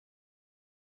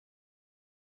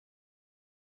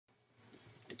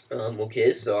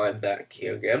Okay, so I'm back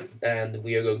here again, and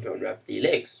we are going to unwrap the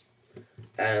legs.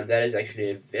 And that is actually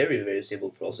a very simple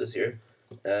process here,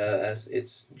 as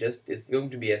it's going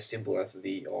to be as simple as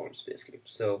the arms basically.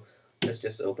 So let's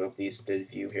just open up the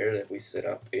split view here that we set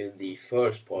up in the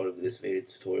first part of this video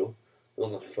tutorial. Well,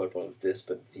 not the first part of this,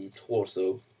 but the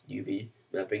torso UV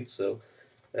mapping. So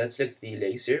let's select the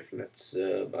legs here. Let's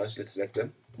select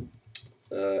them.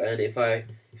 And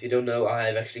if you don't know,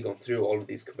 I've actually gone through all of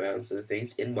these commands and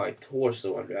things in my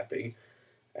torso unwrapping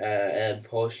and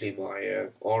partially my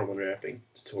arm unwrapping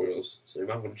tutorials. So you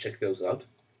might want to check those out.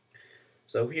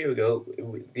 So here we go.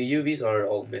 The UVs are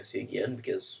all messy again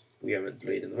because we haven't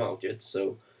laid them out yet.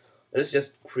 So let's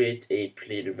just create a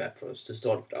planar map for us to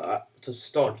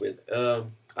start with.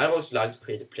 I also like to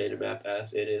create a planar map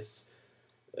as it is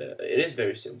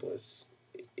very simple.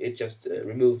 It just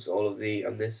removes all of the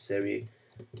unnecessary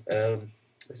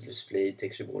let's display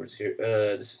texture borders here.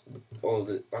 All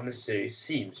the unnecessary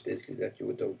seams basically that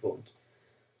you don't want.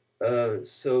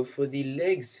 So for the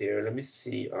legs here, let me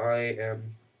see. I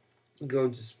am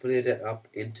going to split it up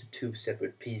into two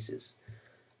separate pieces.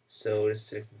 So let's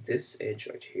select this edge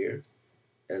right here,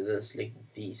 and then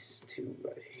select these two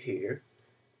right here,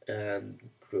 and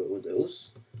grow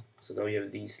those. So now you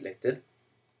have these selected,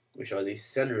 which are the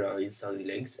center lines on the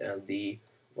legs and the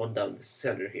one down the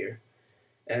center here.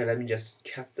 And let me just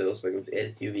cut those by going to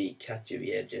edit UV, cut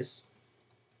UV edges.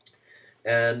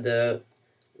 And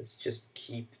let's just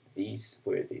keep these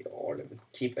where they are. Let me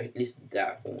keep at least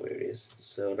that one where it is.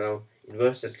 So now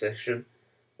inverse that selection,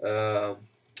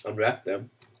 unwrap them.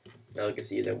 Now you can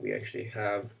see that we actually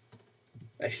have,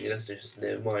 let's just,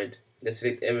 never mind. Let's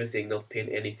select everything, not pin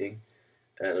anything,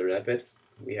 and unwrap it.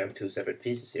 We have two separate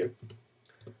pieces here.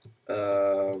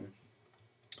 And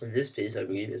this piece, I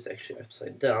believe, is actually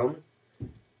upside down.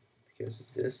 Because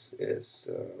this is,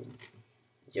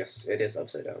 yes, it is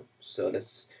upside down. So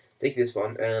let's take this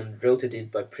one and rotate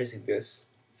it by pressing this,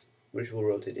 which will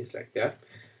rotate it like that,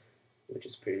 which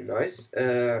is pretty nice.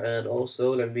 And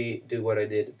also, let me do what I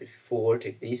did before,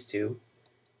 take these two,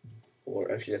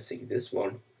 or actually let's take this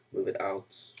one, move it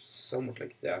out somewhat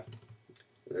like that,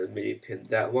 and then maybe pin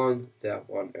that one,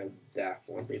 and that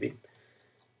one maybe,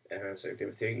 and select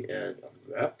everything and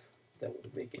unwrap. That will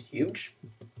make it huge.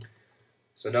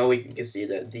 So now we can see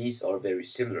that these are very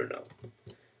similar now.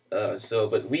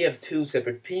 But we have two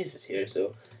separate pieces here,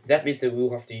 so that means that we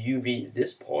will have to UV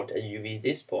this part and UV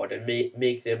this part and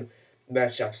make them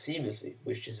match up seamlessly,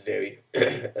 which is very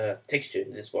texture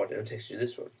in this part and texture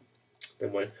this one.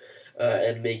 Never mind.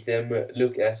 And make them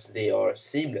look as they are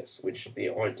seamless, which they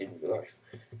aren't in real life.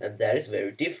 And that is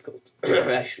very difficult,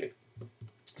 actually.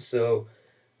 So,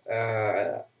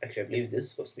 actually I believe this is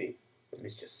supposed to be, let me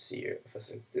just see here, if I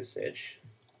select this edge.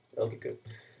 Okay, good.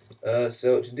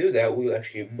 So to do that, we'll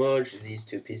actually merge these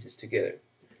two pieces together,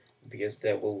 because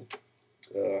that will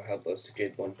help us to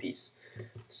create one piece.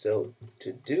 So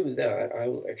to do that, I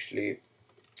will actually,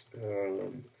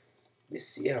 let me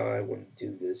see how I want to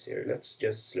do this here. Let's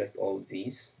just select all of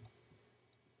these,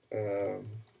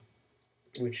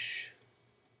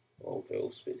 all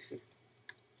those basically.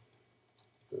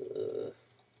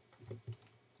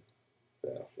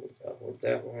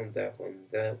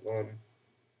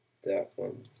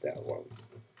 That one.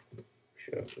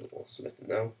 Sure, we'll select it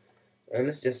now. And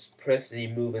let's just press the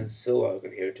move and sew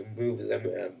icon here to move them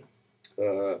and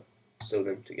sew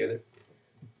them together.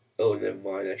 Oh, never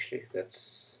mind, actually,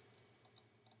 that's...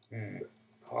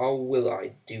 How will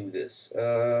I do this?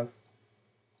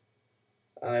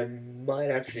 I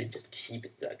might actually just keep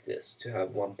it like this, to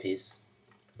have one piece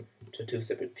to two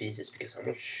separate pieces, because I'm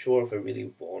not sure if I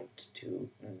really want to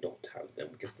not have them,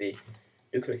 because they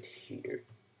do connect here.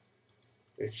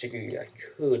 Technically, I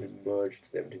could merge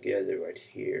them together right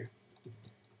here,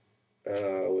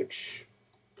 which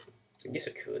I guess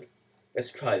I could.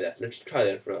 Let's try that. Let's try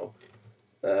that for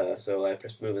now. So I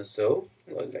press move and sew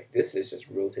like this. Let's just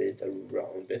rotate it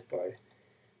around a bit by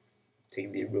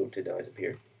taking the rotate item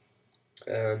here,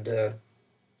 and let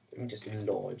me just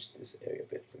enlarge this area a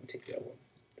bit. Let me take that one.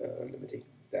 Let me take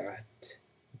that,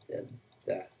 then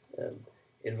that, and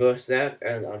inverse that,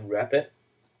 and unwrap it.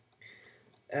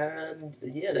 And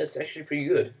yeah, that's actually pretty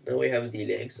good. Now we have the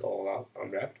legs all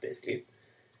unwrapped, basically.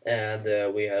 And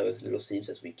we have as little seams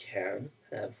as we can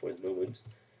have for the moment.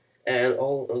 And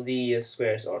all of the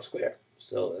squares are square.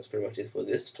 So that's pretty much it for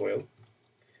this tutorial.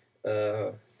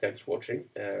 Thanks for watching,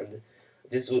 and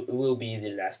this will be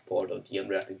the last part of the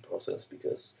unwrapping process,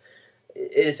 because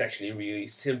it is actually really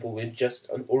simple with just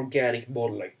an organic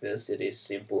model like this. It is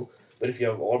simple, but if you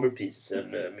have armor pieces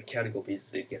and mechanical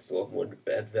pieces, it gets a lot more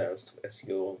advanced as you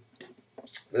go on.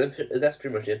 That's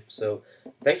pretty much it. So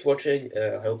thanks for watching.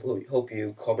 I hope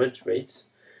you comment, rate.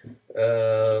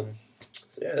 So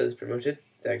yeah, that's pretty much it.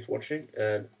 Thanks for watching,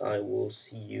 and I will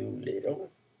see you later on.